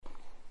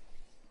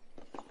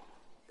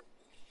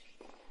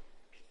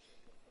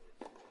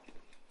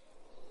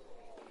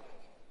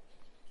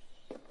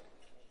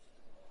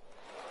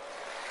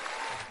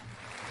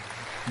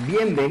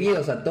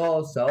Bienvenidos a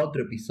todos a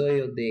otro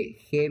episodio de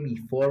Heavy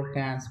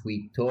Forehands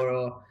with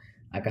Toro.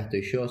 Acá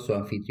estoy yo, su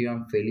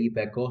anfitrión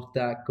Felipe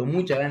Acosta, con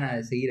muchas ganas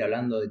de seguir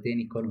hablando de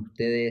tenis con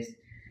ustedes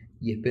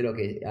y espero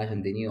que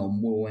hayan tenido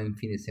un muy buen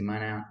fin de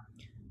semana.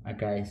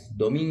 Acá es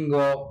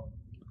domingo,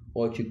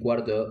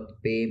 8:15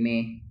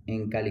 p.m.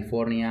 en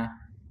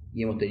California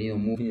y hemos tenido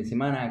un muy buen fin de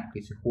semana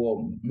que se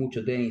jugó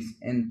mucho tenis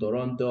en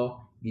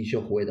Toronto y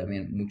yo jugué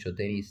también mucho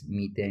tenis,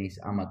 mi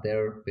tenis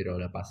amateur, pero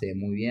la pasé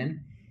muy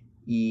bien.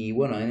 Y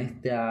bueno, en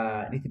este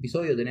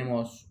episodio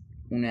tenemos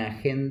una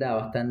agenda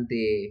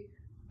bastante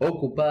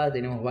ocupada,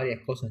 tenemos varias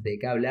cosas de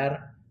qué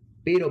hablar,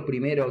 pero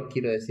primero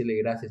quiero decirle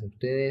gracias a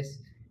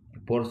ustedes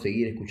por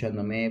seguir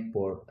escuchándome,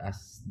 por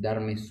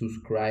darme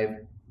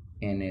subscribe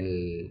en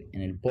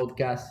el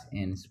podcast,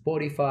 en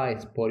Spotify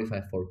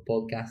for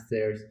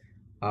Podcasters,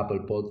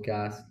 Apple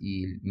Podcasts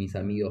y mis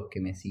amigos que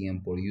me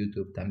siguen por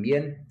YouTube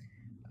también.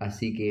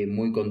 Así que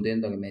muy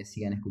contento que me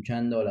sigan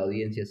escuchando, la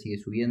audiencia sigue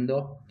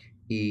subiendo.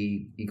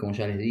 Y como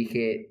ya les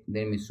dije,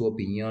 denme su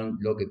opinión,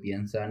 lo que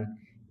piensan,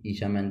 y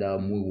ya me han dado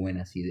muy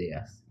buenas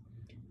ideas.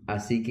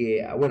 Así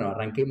que, bueno,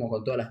 arranquemos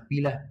con todas las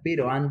pilas,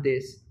 pero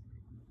antes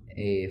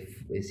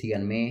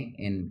síganme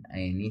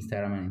en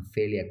Instagram en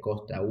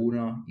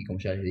feliacosta1 y como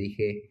ya les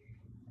dije,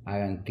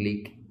 hagan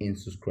clic en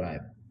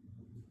subscribe.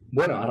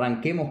 Bueno,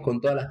 arranquemos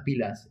con todas las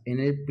pilas. En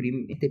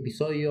este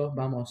episodio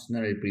vamos, no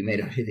era el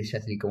primero, este ya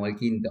es como el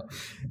quinto,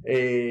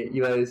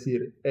 iba a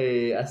decir.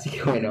 Así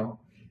que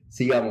bueno,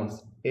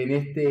 sigamos. En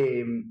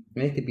este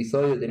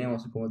episodio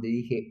tenemos, como te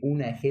dije,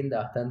 una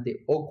agenda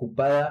bastante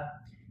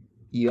ocupada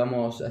y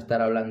vamos a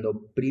estar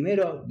hablando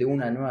primero de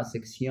una nueva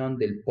sección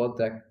del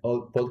podcast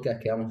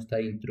que vamos a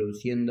estar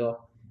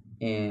introduciendo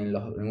en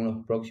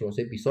unos próximos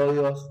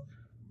episodios.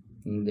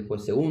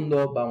 Después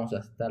segundo, vamos a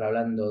estar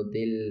hablando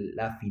de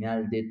la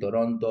final de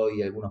Toronto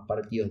y algunos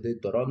partidos de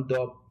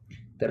Toronto.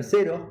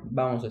 Tercero,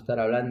 vamos a estar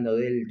hablando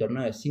del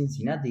torneo de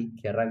Cincinnati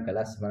que arranca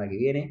la semana que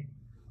viene.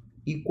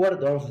 Y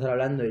cuarto, vamos a estar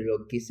hablando de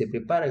lo que se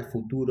prepara el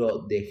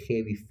futuro de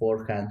Heavy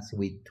Forehands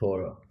with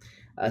Toro.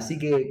 Así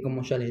que,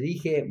 como ya les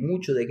dije,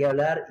 mucho de qué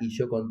hablar y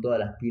yo con todas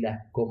las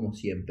pilas como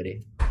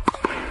siempre.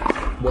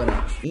 Bueno,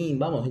 y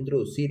vamos a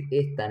introducir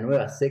esta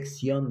nueva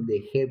sección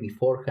de Heavy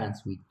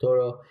Forehands with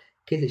Toro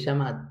que se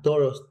llama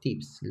Toro's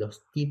Tips,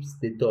 los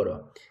tips de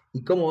Toro.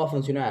 ¿Y cómo va a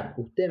funcionar?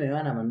 Ustedes me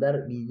van a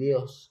mandar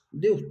videos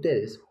de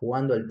ustedes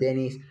jugando al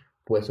tenis,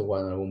 pues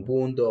jugando en algún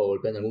punto o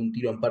golpeando algún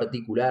tiro en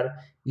particular,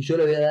 y yo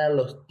les voy a dar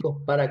los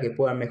tips para que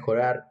puedan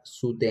mejorar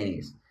su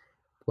tenis.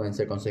 Pueden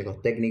ser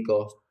consejos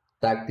técnicos,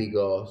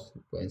 tácticos,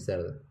 pueden ser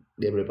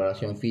de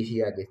preparación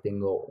física, que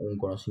tengo un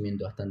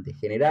conocimiento bastante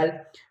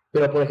general.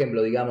 Pero por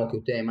ejemplo, digamos que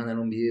ustedes me mandan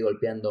un video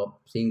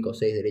golpeando 5 o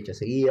 6 derechas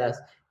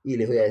seguidas y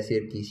les voy a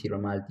decir que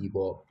hicieron mal,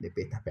 tipo de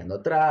estás pegando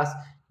atrás,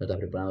 no estás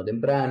preparando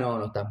temprano,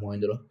 no estás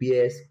moviendo los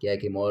pies, que hay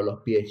que mover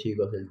los pies,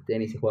 chicos, el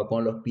tenis se juega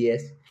con los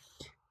pies.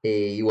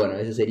 Y bueno,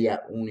 eso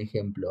sería un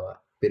ejemplo.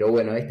 Pero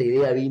bueno, esta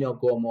idea vino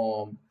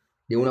como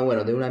de un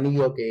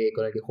amigo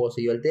con el que juego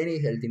seguido el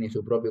tenis. Él tiene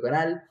su propio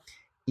canal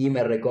y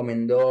me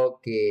recomendó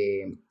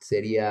que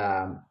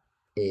sería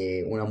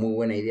una muy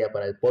buena idea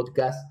para el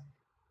podcast,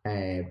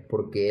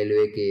 porque él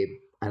ve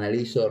que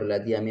analizo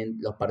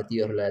los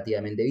partidos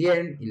relativamente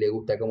bien y le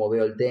gusta cómo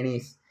veo el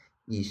tenis,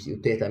 y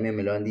ustedes también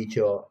me lo han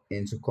dicho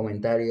en sus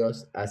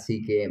comentarios,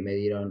 así que me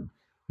dieron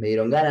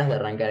ganas de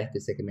arrancar este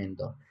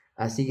segmento.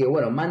 Así que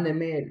bueno,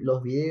 mándenme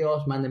los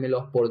videos,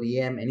 mándenmelos por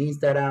DM en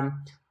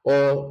Instagram,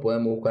 o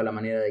podemos buscar la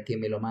manera de que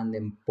me lo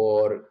manden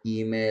por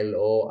email,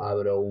 o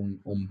abro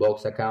un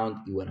box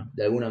account y bueno,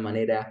 de alguna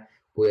manera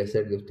puede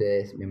ser que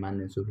ustedes me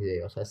manden sus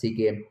videos. Así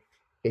que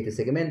este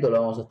segmento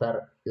lo vamos a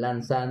estar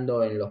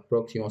lanzando en los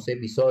próximos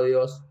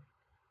episodios,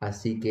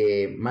 así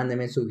que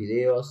mándenme sus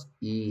videos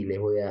y les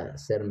voy a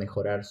hacer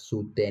mejorar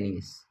su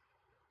tenis.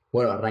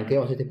 Bueno,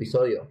 arranquemos este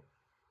episodio.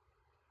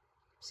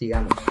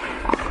 Sigamos.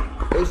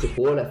 Hoy se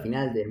jugó la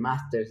final del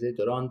Masters de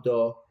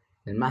Toronto,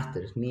 el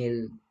Masters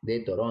 1000 de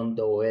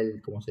Toronto, o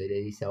como se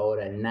le dice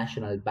ahora, el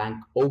National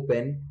Bank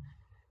Open.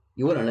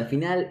 Y bueno, en la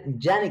final,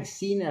 Jannik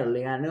Sinner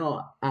le ganó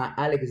a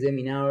Alex de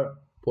Minaur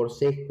por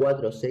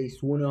 6-4,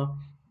 6-1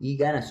 y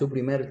gana su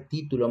primer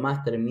título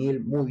Master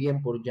 1000. Muy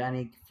bien por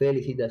Jannik,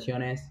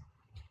 felicitaciones.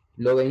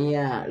 Lo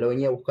venía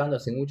buscando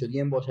hace mucho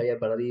tiempo, ya había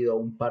perdido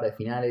un par de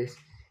finales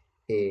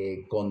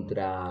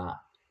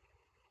contra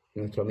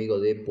nuestro amigo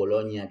de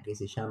Polonia que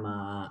se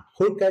llama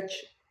Hurkacz,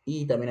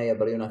 y también había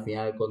perdido una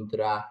final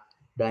contra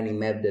Dani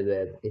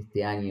Medvedev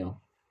este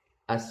año.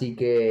 Así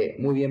que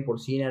muy bien por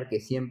Sinner, que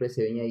siempre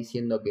se venía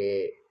diciendo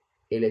que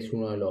él es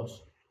uno de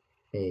los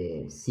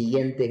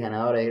siguientes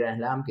ganadores de Grand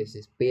Slam, que se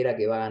espera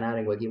que va a ganar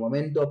en cualquier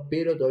momento,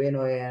 pero todavía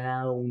no había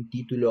ganado un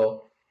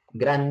título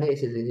grande.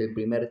 Ese es el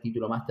primer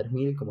título Masters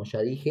 1000, como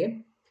ya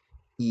dije,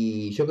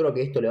 y yo creo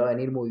que esto le va a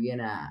venir muy bien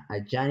a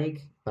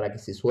Jannik para que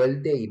se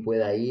suelte y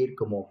pueda ir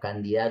como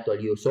candidato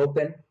al US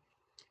Open.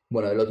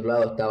 Bueno, del otro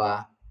lado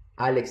estaba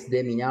Alex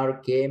de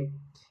Minaur, que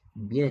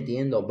viene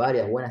teniendo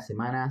varias buenas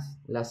semanas.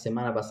 La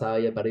semana pasada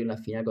había perdido una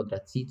final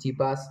contra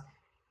Tsitsipas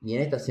y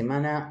en esta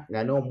semana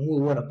ganó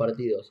muy buenos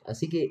partidos.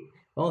 Así que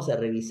Vamos a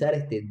revisar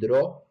este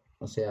draw,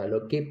 o sea,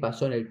 lo que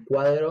pasó en el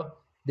cuadro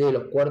de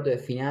los cuartos de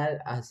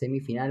final a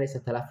semifinales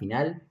hasta la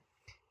final.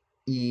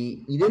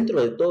 Y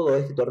dentro de todo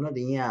este torneo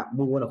tenía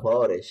muy buenos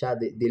jugadores. Ya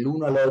del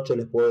 1 al 8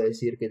 les puedo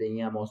decir que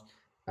teníamos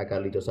a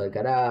Carlitos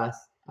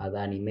Alcaraz, a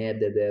Dani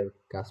Medvedev,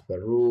 Casper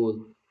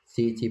Ruud,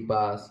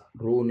 Tsitsipas,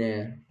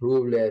 Rune,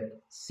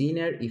 Rublev,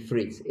 Sinner y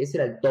Fritz. Ese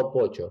era el top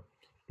 8.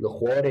 Los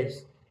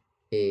jugadores,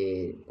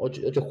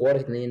 8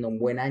 jugadores están teniendo un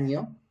buen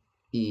año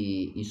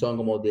y son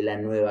como de la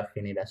nueva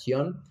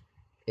generación.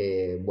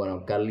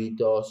 Bueno,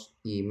 Carlitos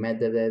y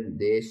Medvedev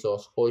de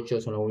esos 8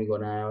 son los únicos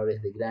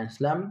ganadores de Grand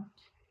Slam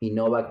y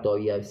Novak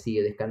todavía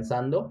sigue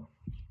descansando,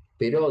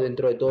 pero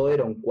dentro de todo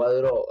era un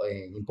cuadro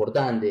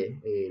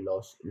importante.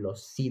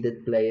 Los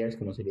seeded players,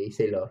 como se le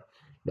dice,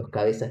 los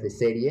cabezas de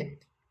serie,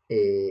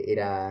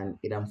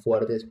 eran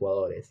fuertes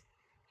jugadores.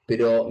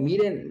 Pero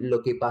miren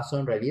lo que pasó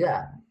en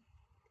realidad.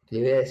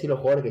 Les voy a decir los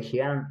jugadores que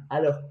llegaron a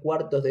los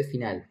cuartos de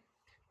final.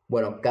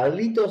 Bueno,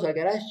 Carlitos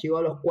Alcaraz llegó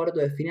a los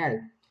cuartos de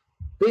final,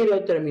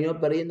 pero terminó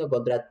perdiendo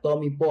contra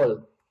Tommy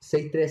Paul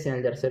 6-3 en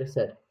el tercer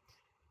set.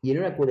 Y en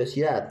una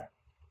curiosidad,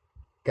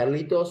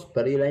 Carlitos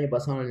perdió el año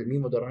pasado en el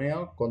mismo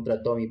torneo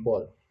contra Tommy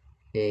Paul.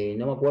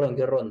 No me acuerdo en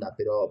qué ronda,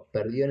 pero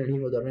perdió en el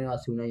mismo torneo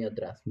hace un año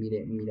atrás.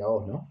 Mira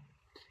vos, ¿no?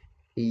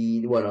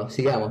 Y bueno,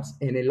 sigamos.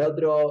 En el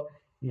otro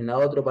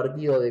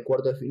partido de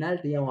cuarto de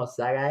final teníamos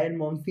a Gael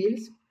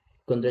Monfils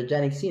contra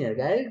Jannik Sinner.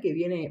 Gael que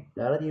viene,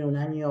 la verdad tiene un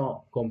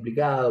año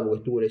complicado porque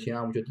estuvo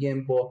lesionado mucho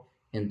tiempo,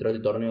 entró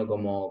al torneo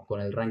como con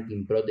el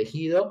ranking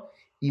protegido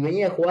y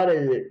venía a jugar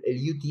el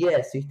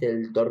UTS, ¿viste?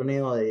 El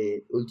torneo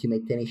de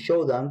Ultimate Tennis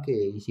Showdown, que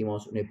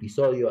hicimos un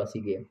episodio,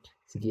 así que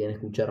si quieren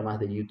escuchar más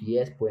del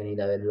UTS pueden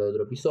ir a ver el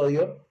otro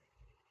episodio.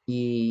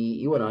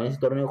 Y bueno, en ese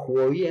torneo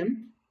jugó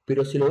bien,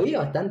 pero se lo veía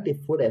bastante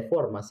fuera de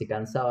forma, se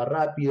cansaba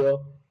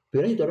rápido,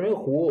 pero en ese torneo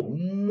jugó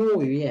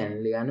muy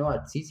bien, le ganó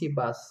a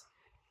Tsitsipas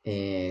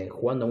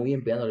jugando muy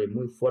bien, pegándole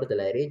muy fuerte a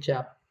la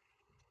derecha.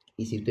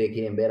 Y si ustedes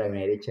quieren ver, hay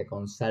una derecha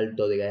con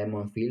salto de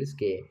Gaemon Fields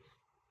que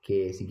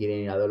si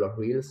quieren ir a ver los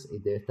reels,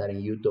 debe estar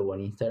en YouTube o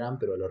en Instagram,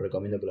 pero los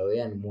recomiendo que lo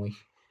vean, muy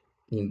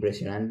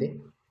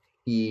impresionante.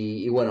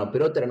 Y bueno,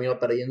 pero terminó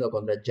perdiendo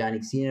contra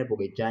Jannik Sinner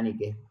porque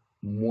Jannik es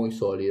muy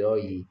sólido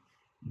y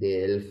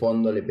del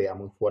fondo le pega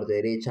muy fuerte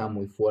derecha,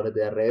 muy fuerte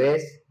de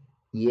revés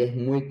y es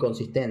muy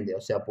consistente.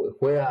 O sea,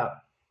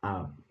 juega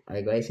a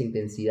esa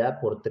intensidad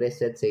por 3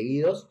 sets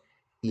seguidos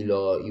y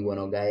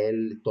bueno,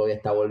 Gael todavía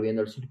está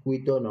volviendo al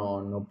circuito,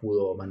 no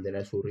pudo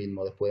mantener su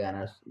ritmo después de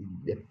ganar,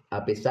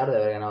 a pesar de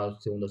haber ganado el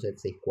segundo set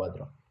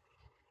 6-4.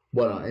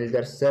 Bueno, en el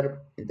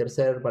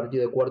tercer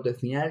partido de cuarto de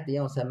final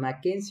teníamos a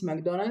Mackenzie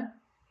McDonald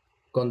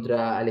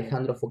contra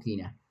Alejandro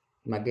Fokina.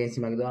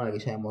 Mackenzie McDonald, que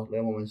ya lo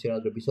hemos mencionado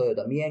en otro episodio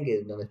también,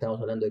 que donde estamos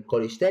hablando de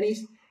college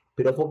tennis,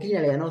 pero Fokina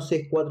le ganó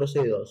 6-4,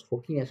 6-2.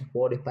 Fokina es un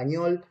jugador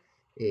español,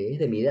 es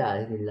de mi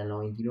edad, es de la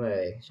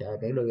 99, ya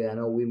creo que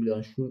ganó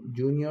Wimbledon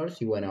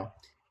Juniors y bueno,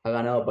 ha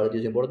ganado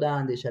partidos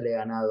importantes, ya le ha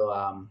ganado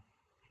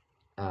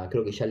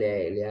creo que ya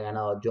le ha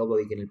ganado a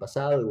Djokovic en el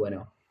pasado y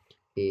bueno,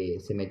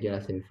 se metió en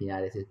las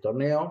semifinales del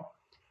torneo.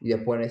 Y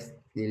después,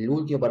 en el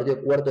último partido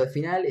de cuarto de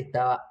final,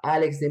 estaba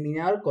Alex de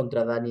Minaur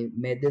contra Dani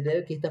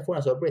Medvedev, que esta fue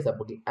una sorpresa,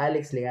 porque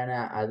Alex le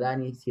gana a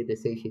Dani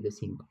 7-6,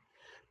 7-5.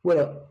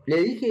 Bueno,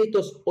 le dije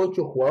estos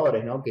 8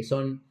 jugadores, ¿no? Que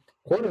son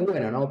jugadores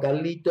buenos, ¿no?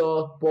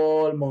 Carlitos,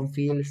 Paul,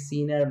 Monfils,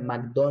 Sinner,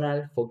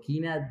 McDonald,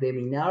 Fokina, de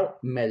Minaur,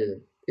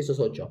 Medvedev. Esos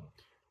 8.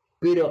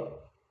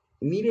 Pero,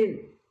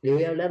 miren, les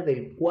voy a hablar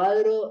del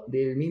cuadro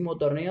del mismo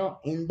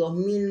torneo en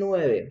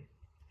 2009.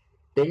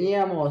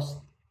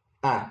 Teníamos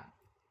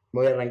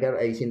voy a arrancar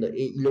diciendo,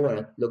 y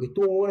lo que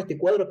estuvo bueno este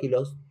cuadro es que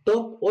los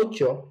top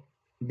 8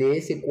 de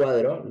ese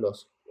cuadro,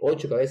 los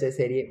 8 cabezas de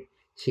serie,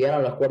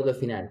 llegaron a los cuartos de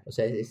final. O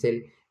sea,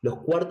 los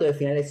cuartos de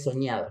finales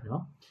soñados,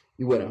 ¿no?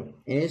 Y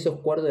bueno, en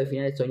esos cuartos de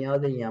finales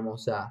soñados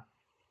teníamos a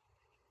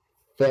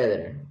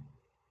Federer,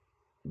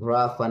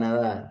 Rafa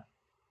Nadal,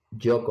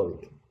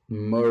 Djokovic,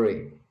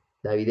 Murray,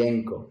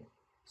 Davidenko,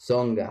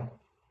 Tsonga,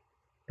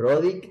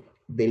 Roddick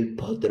del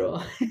Potro.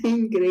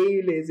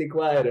 Increíble ese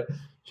cuadro.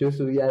 Yo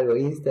subí algo a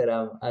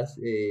Instagram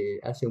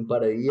hace un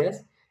par de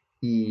días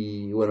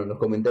y bueno, los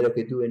comentarios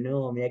que tuve,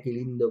 no, mira qué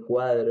lindo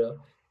cuadro.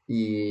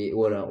 Y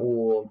bueno,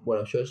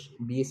 yo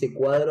vi ese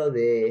cuadro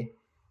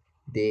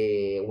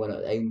bueno,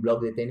 hay un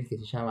blog de tenis que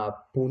se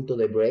llama Punto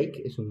de Break,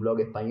 es un blog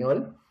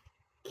español,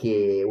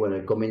 que bueno,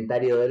 el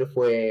comentario de él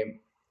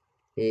fue,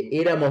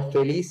 éramos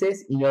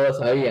felices y no lo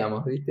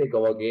sabíamos, ¿viste?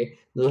 Como que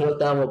nosotros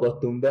estábamos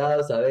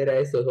acostumbrados a ver a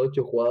esos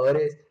 8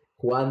 jugadores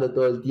jugando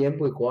todo el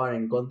tiempo y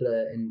jugaban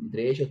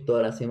entre ellos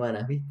todas las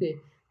semanas,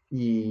 ¿viste?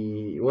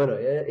 Y bueno,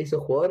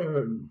 esos jugadores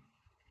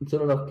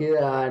solo nos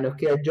queda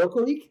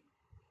Djokovic,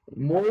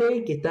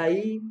 Murray que está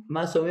ahí,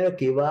 más o menos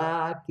que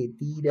va, que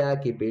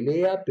tira, que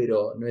pelea,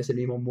 pero no es el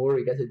mismo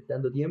Murray que hace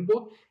tanto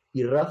tiempo.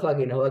 Y Rafa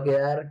que nos va a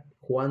quedar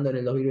jugando en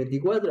el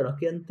 2024. Nos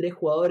quedan 3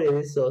 jugadores de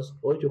esos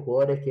 8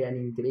 jugadores que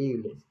eran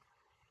increíbles.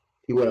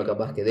 Y bueno,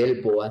 capaz que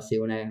Delpo hace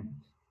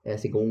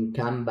como un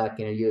comeback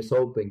en el US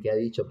Open que ha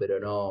dicho, pero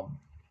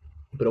no.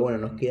 Pero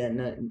bueno,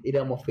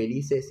 éramos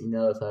felices y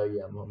no lo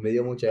sabíamos. Me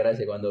dio mucha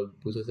gracia cuando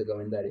puso ese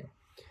comentario.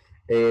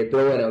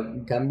 Pero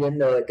bueno,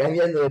 cambiando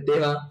de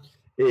tema,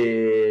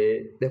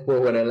 después,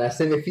 bueno, en las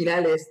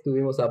semifinales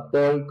tuvimos a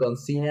Paul con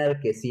Sinner,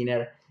 que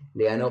Sinner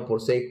le ganó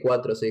por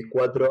 6-4,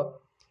 6-4.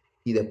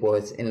 Y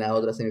después en las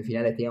otras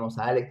semifinales teníamos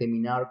a Alex de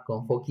Minar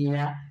con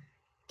Fokina,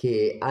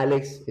 que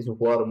Alex es un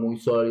jugador muy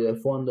sólido de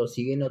fondo,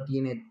 si bien no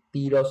tiene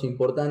tiros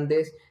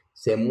importantes,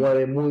 se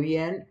mueve muy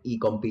bien y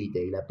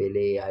compite, y la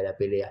pelea, y la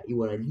pelea. Y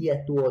bueno, el día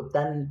estuvo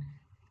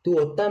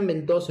tan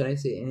ventoso en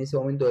ese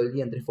momento del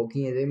día entre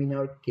Fokina y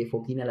Deminor que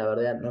Fokina la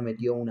verdad no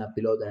metió una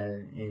pelota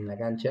en la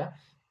cancha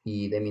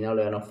y Deminor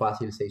le ganó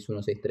fácil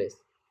 6-1, 6-3.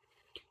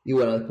 Y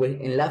bueno, después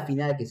en la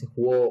final que se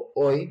jugó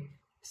hoy,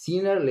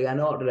 Sinner le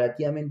ganó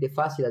relativamente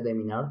fácil a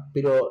terminar,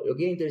 pero lo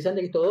que era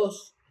interesante es que estos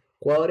dos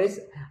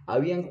jugadores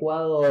habían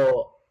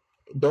jugado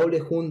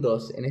dobles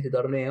juntos en este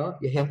torneo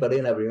y habían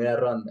perdido en la primera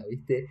ronda,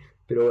 ¿viste?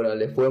 Pero bueno,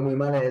 les fue muy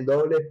mal en el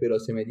doble, pero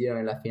se metieron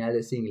en la final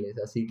de singles,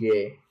 así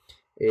que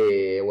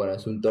bueno,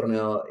 es un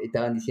torneo,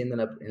 estaban diciendo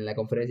en la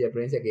conferencia de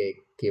prensa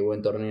que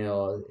buen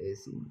torneo,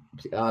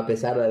 a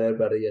pesar de haber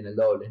perdido en el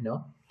dobles,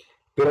 ¿no?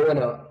 Pero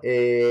bueno,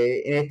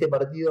 en este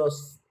partido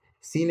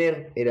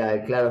Sinner era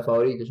el claro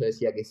favorito. Yo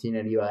decía que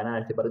Sinner iba a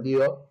ganar este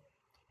partido.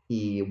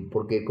 Y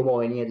porque como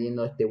venía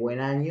teniendo este buen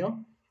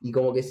año. Y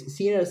como que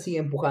Sinner sigue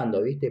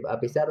empujando, ¿viste? A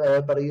pesar de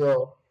haber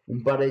perdido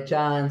un par de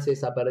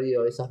chances, ha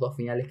perdido esas dos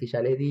finales que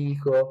ya les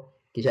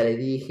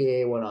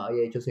dije. Bueno,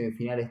 había hecho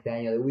semifinal este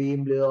año de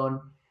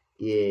Wimbledon.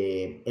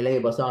 El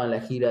año pasado en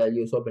la gira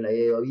del US Open le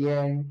había ido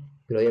bien,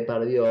 pero había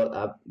perdido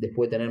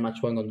después de tener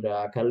match point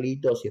contra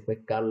Carlitos y después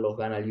Carlos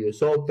gana el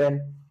US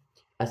Open.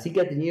 Así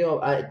que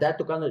estaba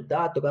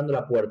tocando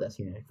la puerta,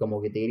 ¿sí?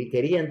 Como que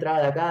quería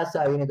entrar a la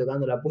casa, viene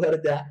tocando la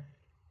puerta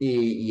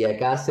y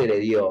acá se le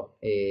dio.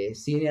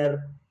 Sinner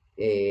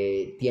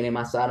tiene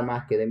más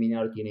armas que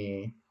Deminor,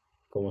 tiene,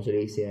 como se le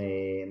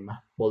dice,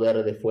 más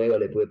poder de fuego,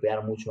 le puede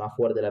pegar mucho más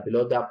fuerte la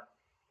pelota.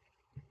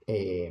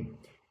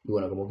 Y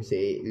bueno, como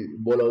que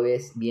vos lo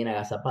ves bien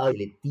agazapado y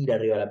le tira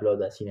arriba la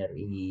pelota a Sinner.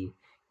 Y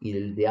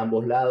de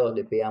ambos lados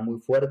le pega muy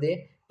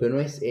fuerte, pero no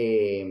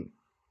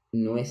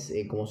es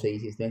como se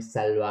dice, no es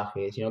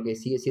salvaje, sino que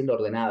sigue siendo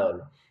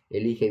ordenado.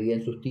 Elige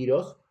bien sus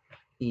tiros.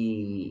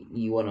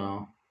 Y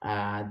bueno,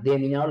 a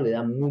Deminor le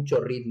da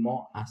mucho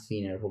ritmo a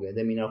Sinner, porque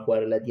Deminor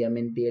juega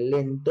relativamente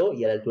lento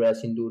y a la altura de la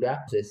cintura,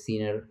 entonces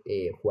Sinner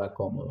juega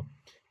cómodo.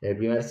 En el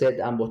primer set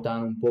ambos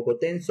estaban un poco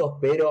tensos,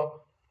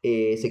 pero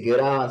se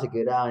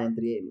quebraban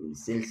entre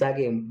el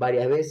saque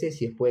varias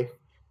veces y después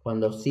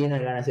cuando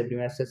Sinner gana ese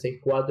primer set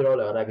 6-4,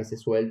 la verdad que se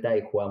suelta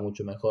y juega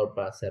mucho mejor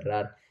para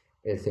cerrar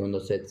el segundo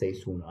set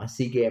 6-1.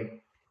 Así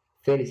que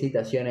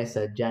felicitaciones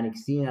a Yannick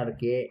Sinner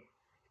que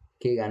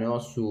ganó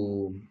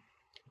su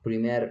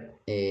primer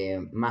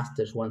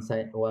Masters 1000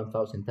 title,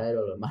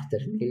 o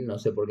Masters 1000, no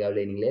sé por qué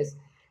hablé en inglés,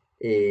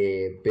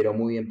 pero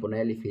muy bien por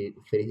él y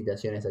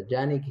felicitaciones a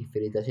Yannick y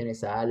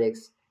felicitaciones a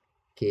Alex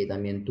que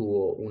también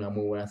tuvo una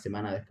muy buena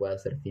semana después de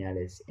hacer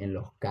finales en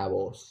Los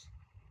Cabos.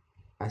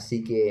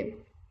 Así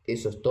que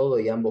eso es todo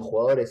y ambos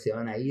jugadores se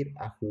van a ir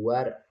a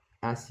jugar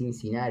a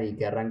Cincinnati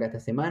que arranca esta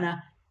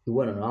semana y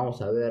bueno, nos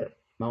vamos a ver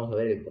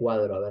el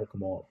cuadro a ver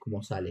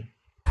cómo sale.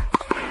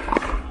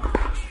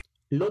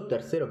 Lo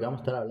tercero que vamos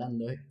a estar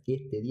hablando es que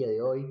este día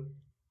de hoy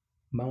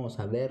vamos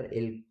a ver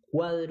el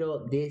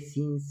cuadro de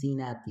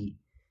Cincinnati,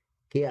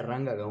 que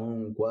arranca con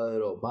un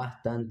cuadro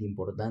bastante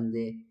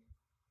importante.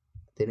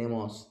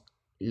 Tenemos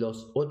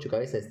los 8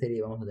 cabezas de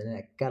serie, vamos a tener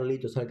a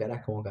Carlitos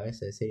Alcaraz como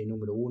cabeza de serie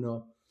número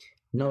 1,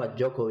 Novak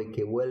Djokovic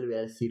que vuelve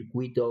al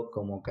circuito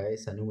como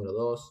cabeza número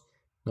 2,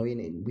 no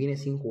viene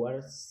sin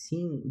jugar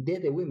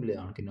desde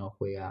Wimbledon que no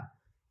juega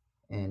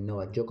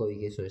Novak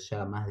Djokovic, eso es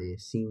ya más de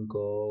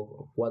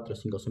 4 o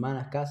 5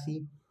 semanas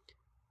casi.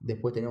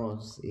 Después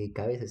tenemos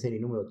cabeza de serie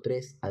número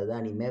 3 a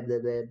Dani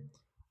Medvedev.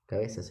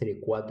 Cabeza de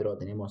serie 4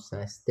 tenemos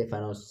a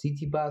Stefanos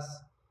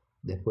Tsitsipas.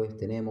 Después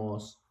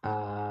tenemos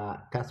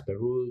a Casper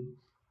Ruud.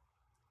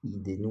 Y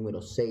de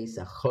número 6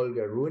 a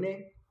Holger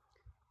Rune.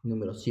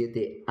 Número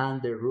 7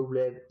 Ander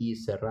Rublev. Y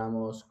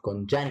cerramos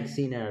con Jannik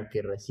Sinner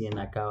que recién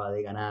acaba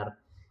de ganar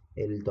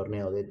el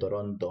torneo de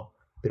Toronto.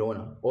 Pero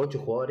bueno, 8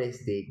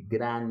 jugadores de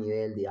gran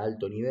nivel, de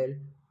alto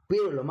nivel.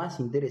 Pero lo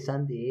más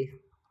interesante es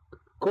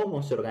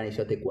cómo se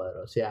organizó este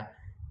cuadro. O sea,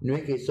 no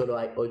es que solo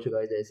hay 8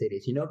 cabezas de serie,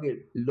 sino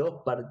que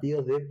los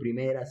partidos de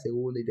primera,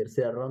 segunda y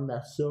tercera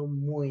ronda son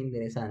muy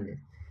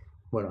interesantes.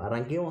 Bueno,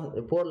 arranquemos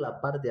por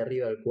la parte de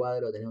arriba del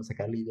cuadro. Tenemos a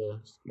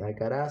Carlitos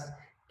Alcaraz,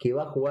 que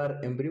va a jugar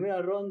en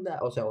primera ronda,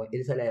 o sea,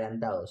 él sale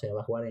adelantado, o sea,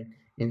 va a jugar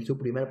en su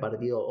primer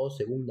partido o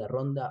segunda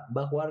ronda.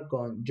 Va a jugar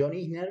con John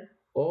Isner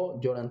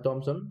o Jordan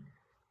Thompson.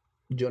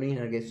 John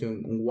Isner, que es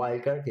un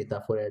wildcard, que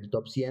está fuera del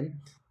top 100.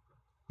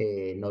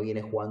 No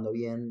viene jugando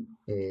bien,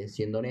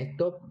 siendo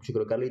honesto. Yo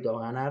creo que Carlitos va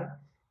a ganar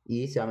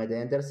y se va a meter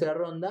en tercera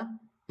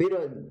ronda. Pero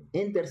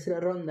en tercera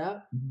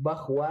ronda va a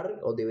jugar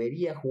o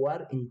debería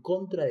jugar en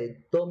contra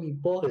de Tommy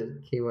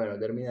Paul, que bueno,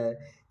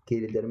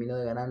 que terminó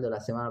de ganando la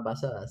semana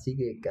pasada. Así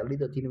que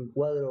Carlitos tiene un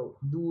cuadro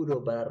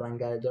duro para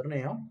arrancar el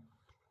torneo.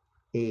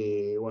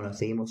 Bueno,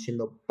 seguimos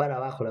yendo para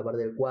abajo la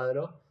parte del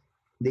cuadro.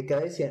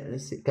 Cabeza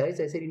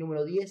de serie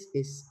número 10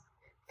 es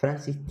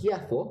Francis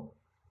Tiafo,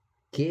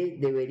 que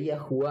debería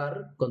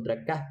jugar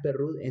contra Casper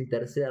Ruud en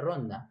tercera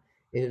ronda.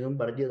 Es un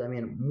partido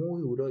también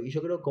muy duro y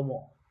yo creo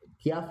como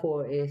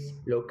Tiafo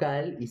es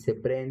local y se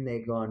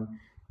prende con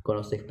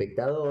los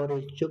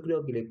espectadores, yo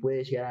creo que le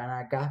puede llegar a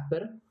ganar a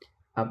Casper.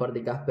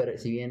 Aparte Casper,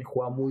 si bien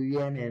juega muy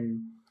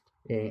bien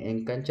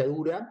en cancha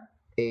dura,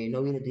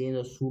 no viene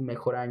teniendo su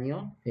mejor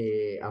año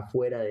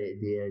afuera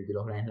de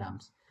los Grand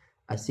Slams.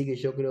 Así que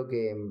yo creo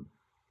que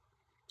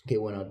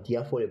bueno,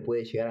 Tiafo le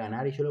puede llegar a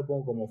ganar y yo lo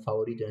pongo como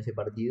favorito en ese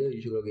partido y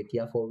yo creo que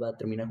Tiafo va a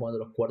terminar jugando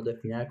los cuartos de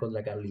final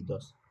contra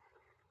Carlitos.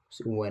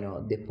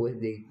 Bueno, después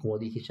de, como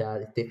dije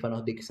ya,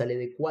 Stefanos de que sale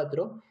de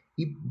 4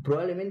 y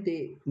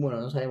probablemente,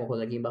 bueno, no sabemos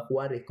contra quién va a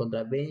jugar, es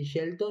contra Ben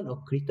Shelton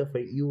o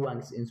Christopher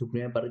Eubanks en su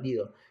primer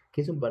partido,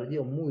 que es un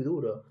partido muy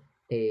duro.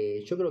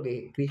 Yo creo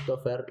que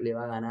Christopher le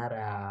va a ganar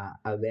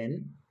a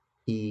Ben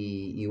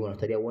y bueno,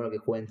 estaría bueno que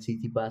jueguen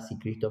Tsitsipas y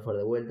Christopher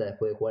de vuelta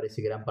después de jugar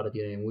ese gran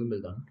partido en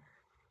Wimbledon.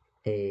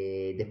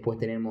 Después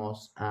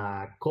tenemos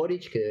a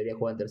Koric, que debería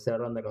jugar en tercera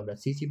ronda contra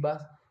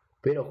Tsitsipas,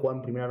 pero juega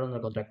en primera ronda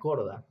contra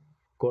Korda.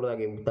 Korda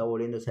que está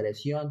volviendo esa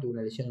lesión, tuvo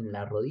una lesión en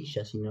la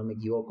rodilla, si no me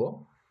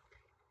equivoco.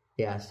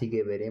 Así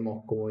que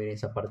veremos cómo viene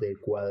esa parte del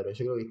cuadro.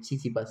 Yo creo que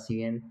Tsitsipas, si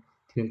bien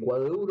tiene un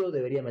cuadro duro,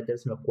 debería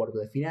meterse en los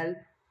cuartos de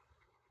final.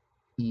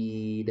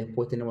 Y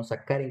después tenemos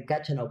a Karen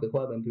Khachanov, que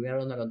juega en primera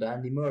ronda contra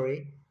Andy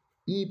Murray.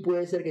 Y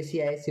puede ser que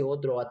sea ese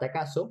otro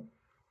atacazo.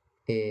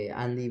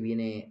 Andy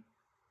viene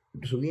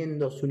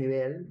subiendo su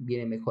nivel,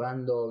 viene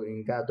mejorando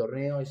en cada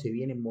torneo y se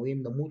viene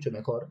moviendo mucho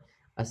mejor.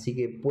 Así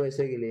que puede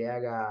ser que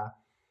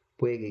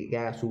puede que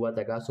haga su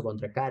batacazo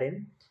contra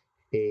Karen.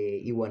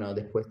 Y bueno,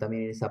 después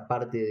también en esa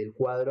parte del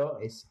cuadro,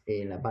 es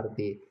en la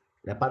parte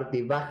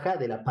baja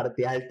de la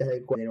parte alta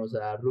del cuadro, tenemos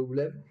a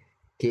Rublev,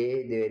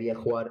 que debería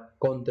jugar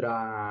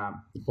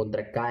contra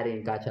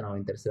Karen Khachanov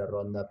en tercera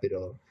ronda,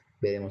 pero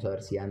veremos a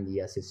ver si Andy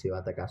hace ese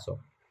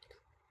batacazo.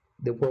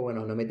 Después,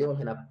 bueno, nos metemos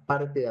en la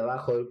parte de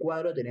abajo del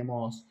cuadro.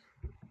 Tenemos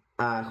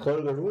a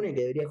Holger Rune,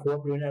 que debería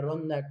jugar primera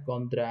ronda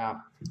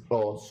contra,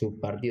 o su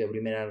partido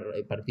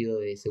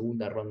de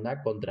segunda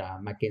ronda contra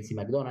Mackenzie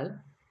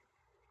McDonald,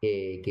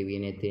 que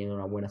viene teniendo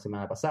una buena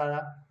semana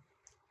pasada.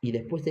 Y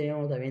después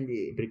tenemos también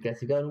de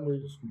preclasificado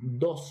número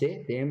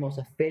 12, tenemos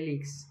a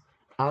Félix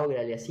Auger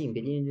Aliassime,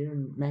 que tiene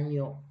un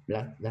año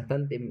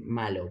bastante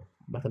malo,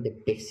 bastante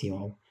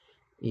pésimo.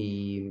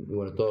 Y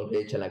bueno, todos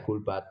le echan la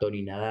culpa a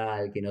Tony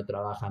Nadal, que no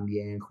trabajan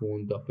bien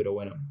juntos, pero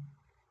bueno,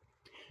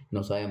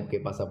 no sabemos qué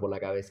pasa por la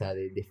cabeza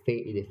de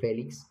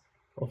Félix,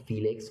 o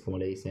Félix, como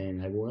le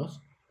dicen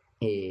algunos.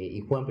 Y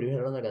juega en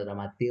primera ronda contra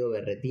Matteo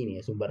Berrettini.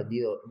 Es un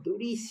partido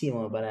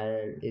durísimo para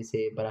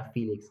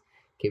Félix,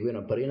 que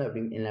bueno, perdió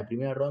en la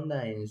primera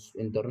ronda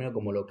en torneo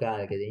como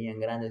local, que tenían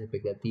grandes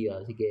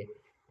expectativas. Así que,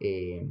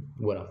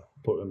 bueno,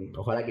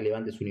 ojalá que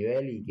levante su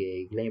nivel y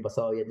que el año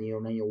pasado había tenido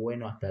un año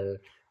bueno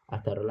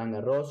hasta Roland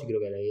Garros y creo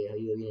que le había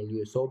ido bien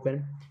el US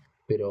Open.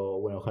 Pero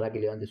bueno, ojalá que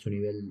levante su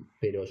nivel.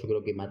 Pero yo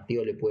creo que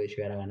Mateo le puede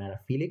llegar a ganar a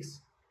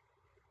Félix.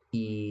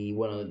 Y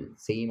bueno,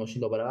 seguimos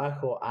yendo para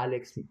abajo.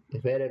 Alex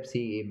Zverev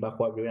sí, va a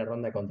jugar primera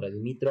ronda contra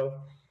Dimitrov.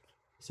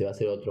 Se va a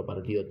hacer otro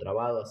partido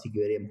trabado, así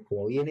que veremos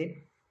cómo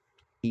viene.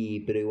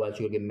 Pero igual yo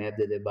creo que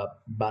Medvedev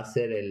va a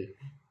ser el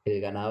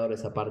ganador de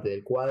esa parte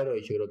del cuadro.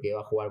 Y yo creo que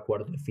va a jugar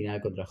cuarto de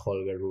final contra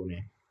Holger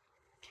Rune.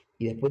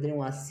 Y después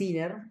tenemos a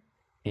Sinner,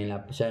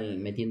 ya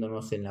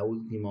metiéndonos en la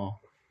última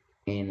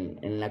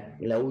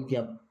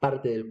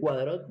parte del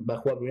cuadro. Va a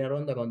jugar primera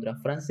ronda contra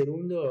Fran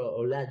Cerundo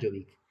o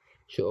Lajovic.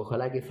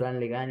 Ojalá que Fran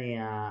le gane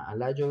a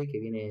Lajovic, que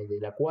viene de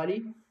la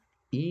quali,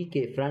 y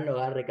que Fran lo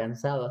agarre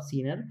cansado a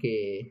Sinner,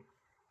 que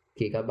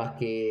capaz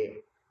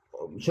que...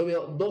 Yo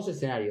veo dos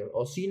escenarios.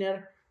 O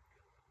Sinner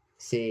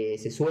se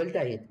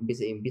suelta y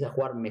empieza a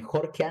jugar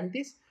mejor que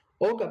antes,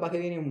 o capaz que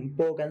viene un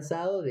poco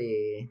cansado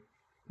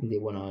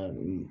bueno,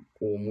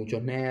 hubo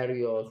muchos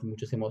nervios,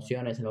 muchas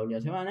emociones en la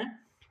última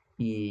semana,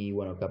 y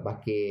bueno,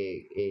 capaz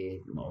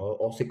que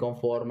o se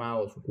conforma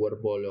o su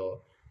cuerpo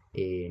no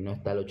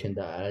está al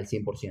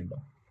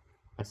 100%.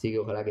 Así que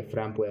ojalá que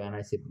Fran pueda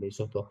ganar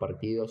esos dos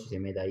partidos y se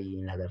meta ahí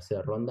en la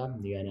tercera ronda,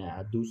 le gane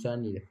a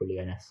Dusan y después le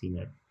gane a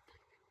Sinner.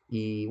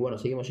 Y bueno,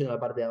 seguimos yendo a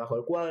la parte de abajo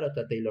del cuadro.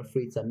 Está Taylor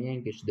Fritz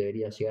también, que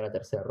debería llegar a la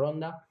tercera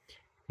ronda.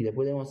 Y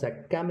después tenemos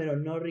a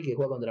Cameron Norrie, que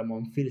juega contra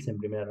Monfils en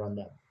primera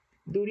ronda.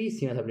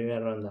 Durísima esa primera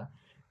ronda.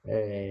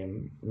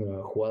 Bueno,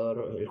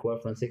 el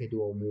jugador francés que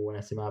tuvo muy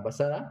buena semana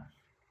pasada.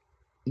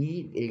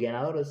 Y el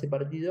ganador de ese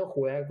partido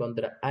juega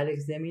contra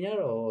Alex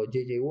Deminar o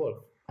JJ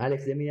Wolf.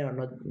 Alex Deminar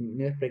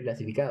no es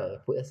preclasificado.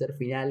 Después de hacer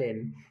final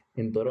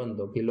en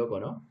Toronto. Qué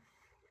loco, ¿no?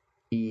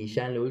 Y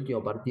ya en el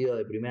último partido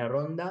de primera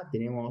ronda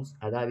tenemos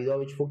a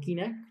Davidovich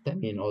Fokina,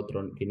 también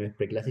otro que no es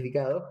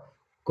preclasificado,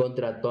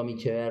 contra Tommy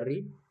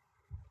Echeverry.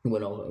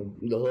 Bueno,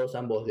 los dos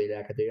ambos de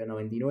la categoría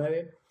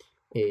 99.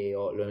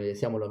 Le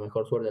deseamos la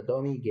mejor suerte a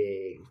Tommy,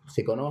 que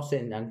se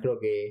conocen, creo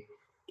que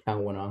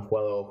han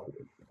jugado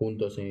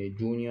juntos en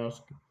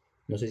juniors.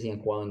 No sé si han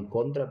jugado en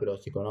contra, pero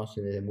se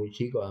conocen desde muy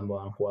chicos.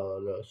 Ambos han jugado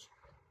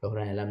los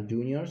Grand Slam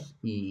Juniors.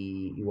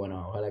 Y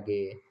bueno, ojalá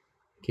que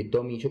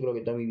Tommy, yo creo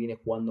que Tommy viene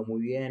jugando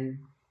muy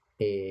bien,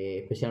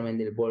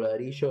 especialmente el polo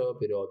ladrillo,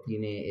 pero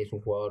es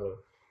un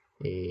jugador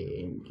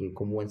que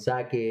con buen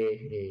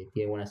saque,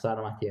 tiene buenas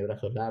armas, tiene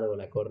brazos largos,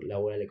 la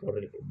bola le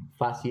corre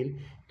fácil,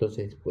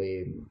 entonces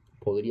pues,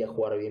 podría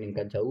jugar bien en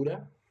cancha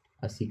dura.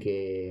 Así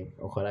que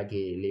ojalá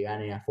que le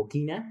gane a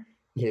Fokina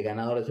y el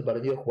ganador de ese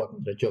partido juega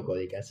contra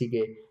Djokovic. Así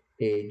que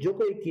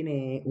Djokovic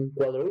tiene un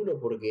cuadro duro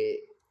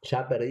porque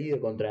ya ha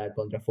perdido contra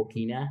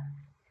Fokina,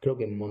 creo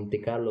que en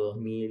Monte Carlo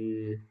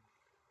 2000,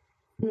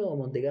 no,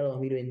 Monte Carlo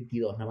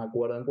 2022, no me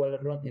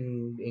acuerdo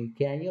en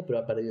qué año, pero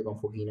ha perdido con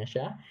Fokina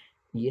ya.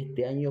 Y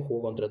este año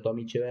jugó contra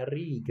Tommy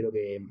Echeverry y creo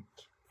que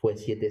fue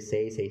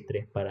 7-6,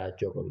 6-3 para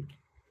Djokovic.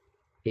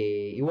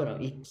 Y bueno,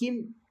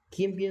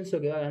 ¿quién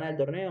pienso que va a ganar el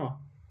torneo?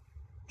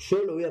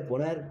 Yo lo voy a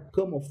poner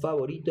como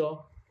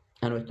favorito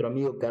a nuestro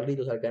amigo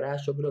Carlitos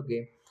Alcaraz. Yo creo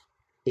que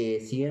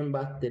si bien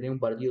va a tener un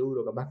partido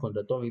duro capaz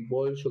contra Tommy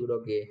Paul, yo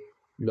creo que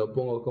lo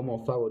pongo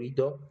como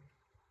favorito.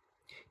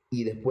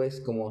 Y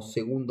después como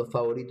segundo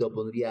favorito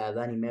pondría a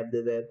Dani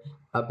Medvedev,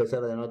 a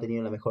pesar de no haber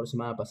tenido la mejor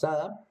semana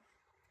pasada.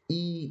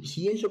 Y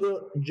si bien yo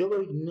creo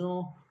Djokovic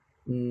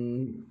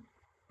mm,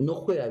 no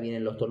juega bien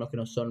en los torneos que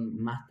no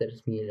son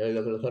Masters,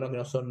 los torneos que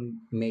no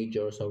son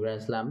Majors o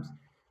Grand Slams,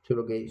 yo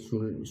creo que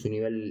su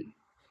nivel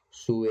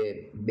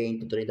sube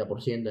 20 o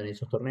 30% en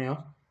esos torneos.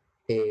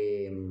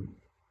 Eh,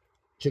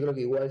 yo creo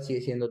que igual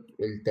sigue siendo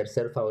el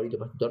tercer favorito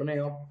para este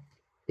torneo.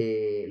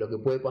 Lo que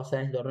puede pasar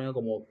en este torneo,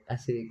 como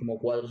hace como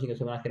 4 o 5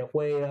 semanas que no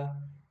juega,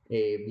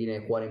 viene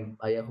de jugar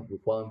había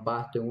jugado en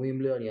pasto en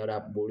Wimbledon y ahora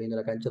volviendo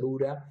a la cancha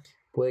dura,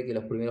 puede que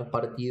los primeros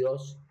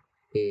partidos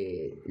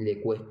le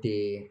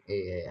cueste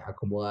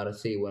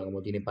acomodarse y bueno,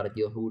 como tiene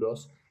partidos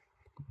duros,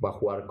 va a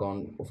jugar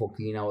con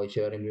Fokina o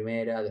Echeverri en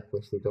primera,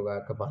 después le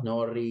toca capaz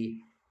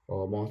Norri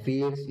o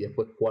Monfils y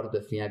después cuarto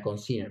de final con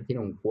Sinner.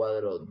 Tiene un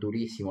cuadro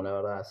durísimo, la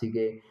verdad, así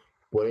que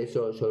por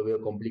eso yo lo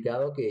veo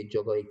complicado que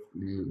Djokovic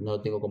no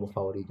lo tengo como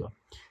favorito.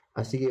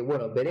 Así que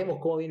bueno, veremos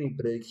cómo viene mi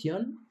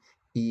predicción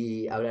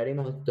y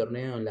hablaremos de este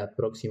torneo en la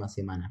próxima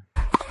semana.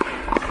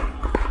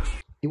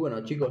 Y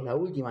bueno chicos, la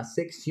última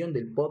sección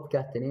del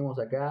podcast tenemos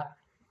acá.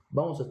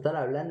 Vamos a estar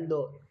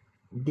hablando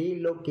de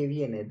lo que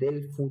viene,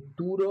 del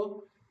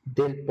futuro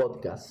del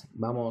podcast.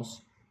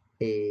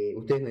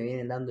 Ustedes me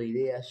vienen dando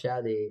ideas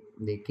ya de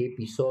qué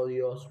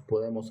episodios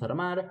podemos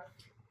armar.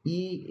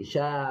 Y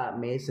ya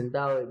me he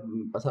sentado, he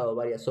pensado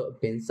varias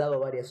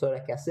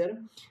horas qué hacer.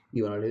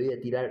 Y bueno, les voy a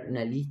tirar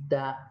una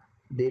lista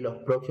de los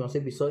próximos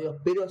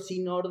episodios, pero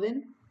sin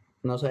orden.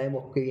 No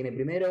sabemos qué viene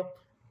primero.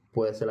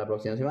 Puede ser la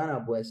próxima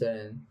semana, puede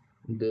ser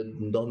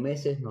en 2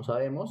 meses, no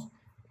sabemos.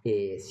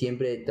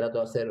 Siempre trato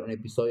de hacer un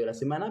episodio a la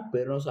semana,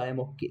 pero no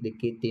sabemos de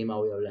qué tema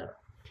voy a hablar.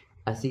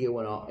 Así que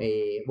bueno,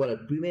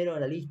 primero en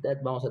la lista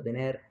vamos a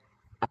tener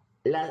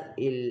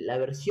la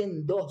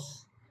versión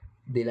 2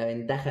 de la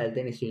ventaja del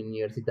tenis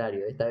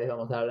universitario. Esta vez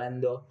vamos a estar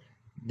hablando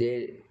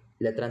de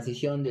la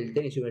transición del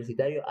tenis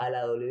universitario a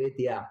la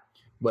WTA.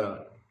 Bueno,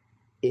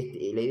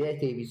 la idea de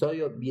este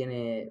episodio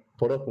viene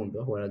por 2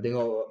 puntos. Bueno,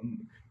 tengo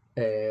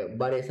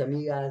varias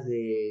amigas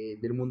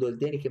del mundo del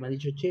tenis que me han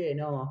dicho, che,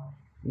 no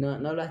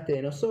hablaste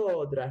de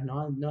nosotras,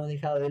 no has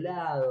dejado de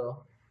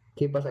lado,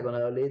 ¿qué pasa con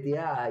la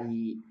WTA?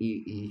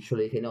 Y yo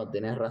le dije, no,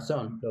 tenés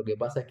razón, lo que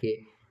pasa es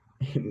que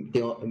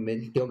tengo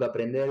que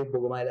aprender un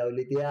poco más de la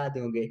WTA,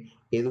 tengo que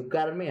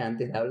educarme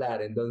antes de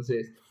hablar,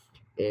 entonces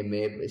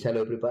ya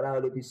lo he preparado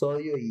el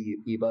episodio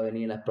y va a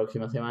venir en las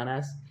próximas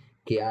semanas,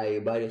 que hay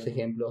varios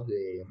ejemplos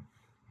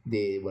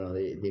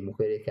de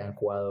mujeres que han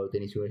jugado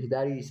tenis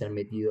universitario y se han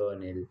metido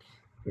en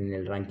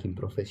el ranking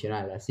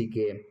profesional. Así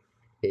que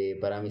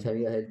para mis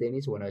amigas del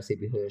tenis, bueno, ese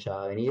episodio ya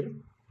va a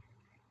venir.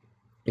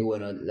 Y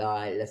bueno,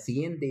 la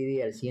siguiente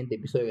idea, el siguiente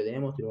episodio que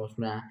tenemos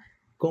una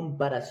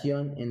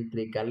comparación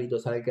entre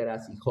Carlitos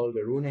Alcaraz y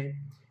Holger Rune,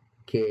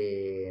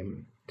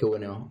 que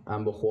bueno,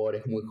 ambos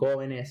jugadores muy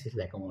jóvenes, es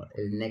como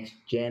el next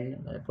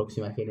gen, la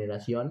próxima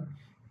generación,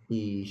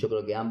 y yo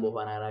creo que ambos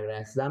van a ganar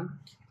Grand Slam,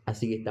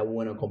 así que está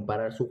bueno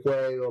comparar su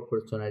juego,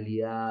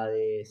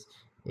 personalidades,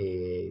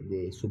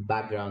 de su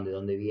background, de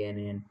dónde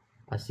vienen,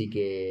 así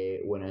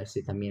que bueno,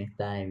 ese también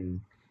está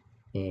en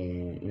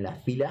la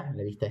fila, en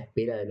la lista de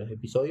espera de los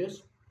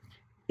episodios.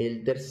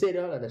 La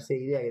tercera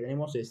idea que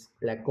tenemos es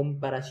la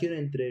comparación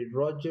entre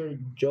Roger,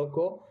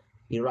 Joko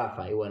y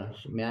Rafa. Y bueno,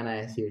 me van a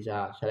decir,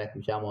 ya la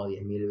escuchamos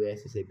 10.000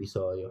 veces ese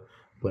episodio.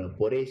 Bueno,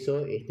 por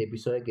eso este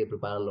episodio hay que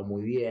prepararlo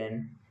muy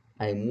bien.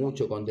 Hay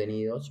mucho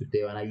contenido. Si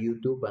ustedes van a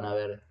YouTube van a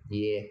ver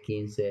 10,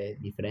 15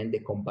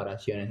 diferentes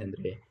comparaciones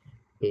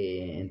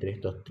entre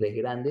estos 3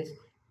 grandes.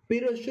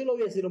 Pero yo lo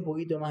voy a hacer un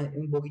poquito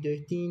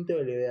distinto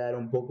y le voy a dar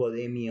un poco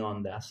de mi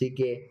onda. Así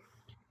que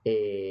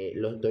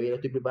todavía lo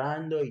estoy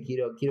preparando y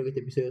quiero que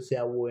este episodio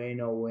sea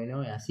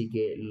bueno, así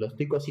que lo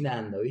estoy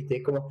cocinando, ¿viste?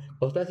 Es como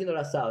cuando estás haciendo el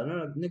asado,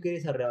 no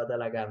querés arrebatar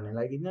la carne,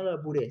 no lo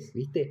apures,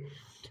 ¿viste?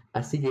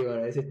 Así que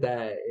bueno, ese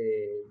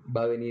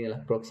va a venir en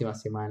las próximas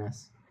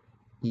semanas.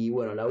 Y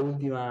bueno, la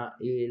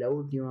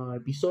último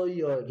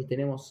episodio que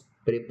tenemos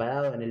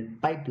preparado en el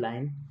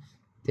pipeline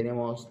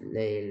tenemos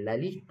la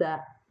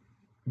lista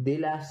de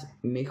las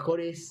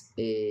mejores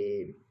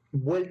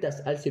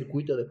vueltas al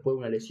circuito después de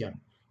una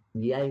lesión.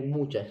 Y hay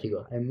muchas,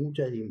 chicos, hay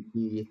muchas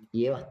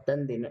y es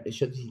bastante.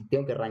 Yo si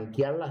tengo que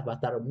rankearlas va a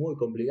estar muy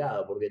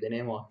complicado porque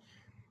tenemos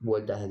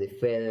vueltas de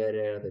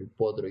Federer, del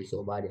Potro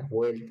hizo varias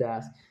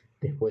vueltas.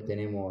 Después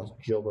tenemos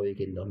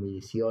Djokovic en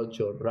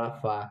 2018,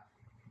 Rafa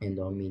en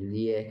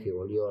 2010, que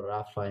volvió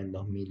Rafa en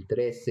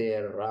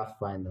 2013,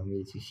 Rafa en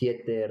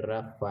 2017,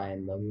 Rafa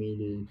en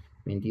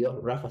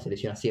 2022. Rafa se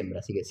lesiona siempre,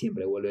 así que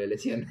siempre vuelve de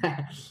lesión.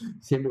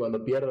 Siempre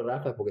cuando pierde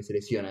Rafa es porque se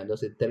lesiona,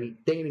 entonces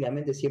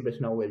técnicamente siempre es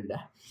una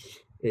vuelta.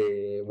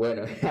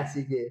 Bueno,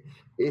 así que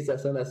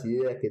esas son las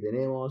ideas que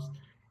tenemos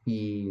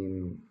y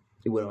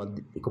bueno,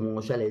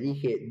 como ya les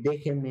dije,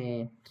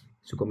 déjenme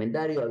su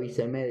comentario,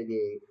 avísenme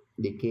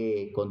de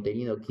qué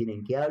contenido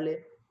quieren que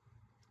hable,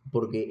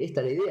 porque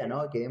esta es la idea,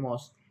 ¿no?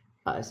 Queremos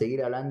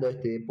seguir hablando de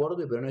este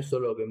deporte, pero no es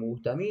solo lo que me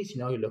gusta a mí,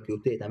 sino lo que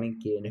ustedes también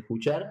quieren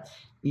escuchar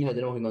y lo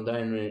tenemos que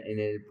encontrar en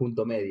el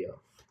punto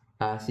medio.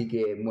 Así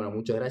que, bueno,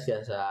 muchas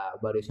gracias a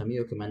varios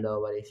amigos que me han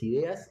dado varias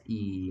ideas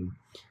y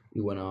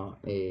bueno,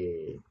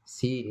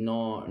 sí,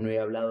 no he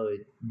hablado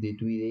de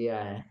tu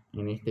idea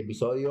en este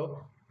episodio.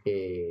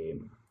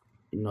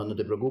 No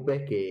te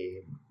preocupes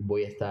que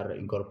voy a estar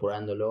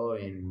incorporándolo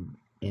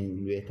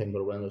voy a estar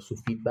incorporando su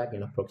feedback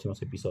en los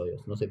próximos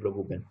episodios, no se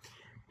preocupen.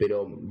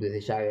 Pero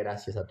desde ya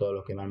gracias a todos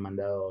los que me han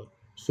mandado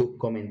sus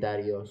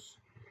comentarios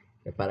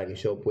para que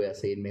yo pueda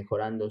seguir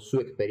mejorando su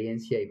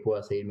experiencia y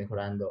pueda seguir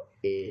mejorando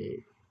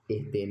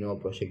este nuevo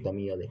proyecto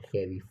mío de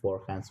Heavy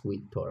Forehands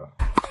with Toro.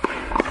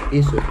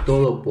 Eso es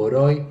todo por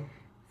hoy.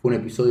 Fue un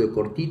episodio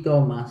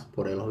cortito, más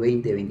por los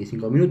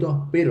 20-25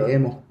 minutos, pero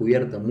hemos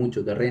cubierto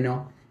mucho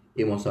terreno.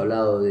 Hemos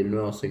hablado del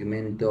nuevo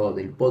segmento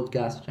del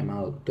podcast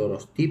llamado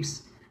Toros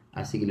Tips.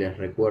 Así que les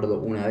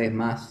recuerdo una vez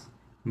más,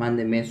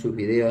 mándenme sus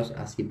videos,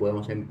 así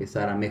podemos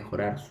empezar a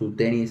mejorar su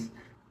tenis.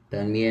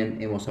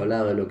 También hemos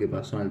hablado de lo que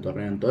pasó en el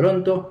torneo en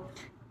Toronto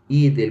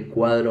y del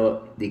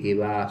cuadro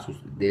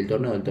del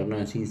torneo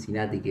en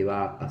Cincinnati que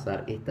va a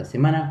pasar esta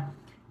semana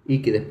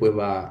y que después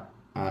va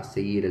a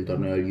seguir el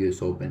torneo del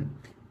US Open.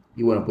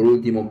 Y bueno, por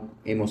último,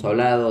 hemos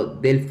hablado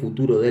del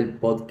futuro del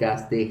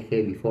podcast de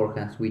Heavy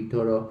Forehands with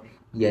Toro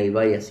y hay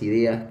varias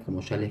ideas,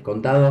 como ya les he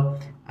contado.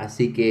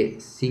 Así que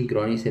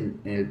sincronicen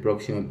en el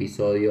próximo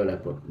episodio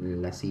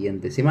la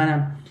siguiente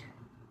semana.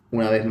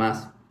 Una vez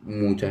más,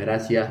 muchas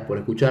gracias por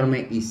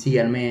escucharme y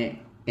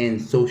síganme en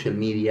social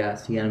media,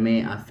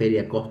 síganme a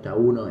Feria Costa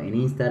 1 en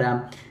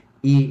Instagram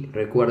y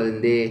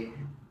recuerden de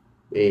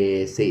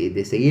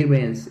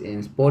seguirme en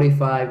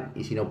Spotify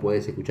y si no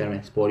puedes escucharme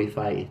en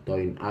Spotify,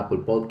 estoy en Apple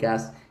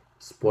Podcasts,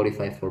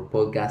 Spotify for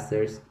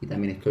Podcasters y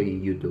también estoy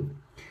en YouTube.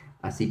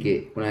 Así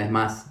que una vez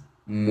más,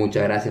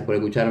 muchas gracias por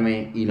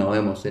escucharme y nos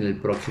vemos en el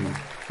próximo.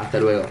 Hasta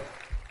luego.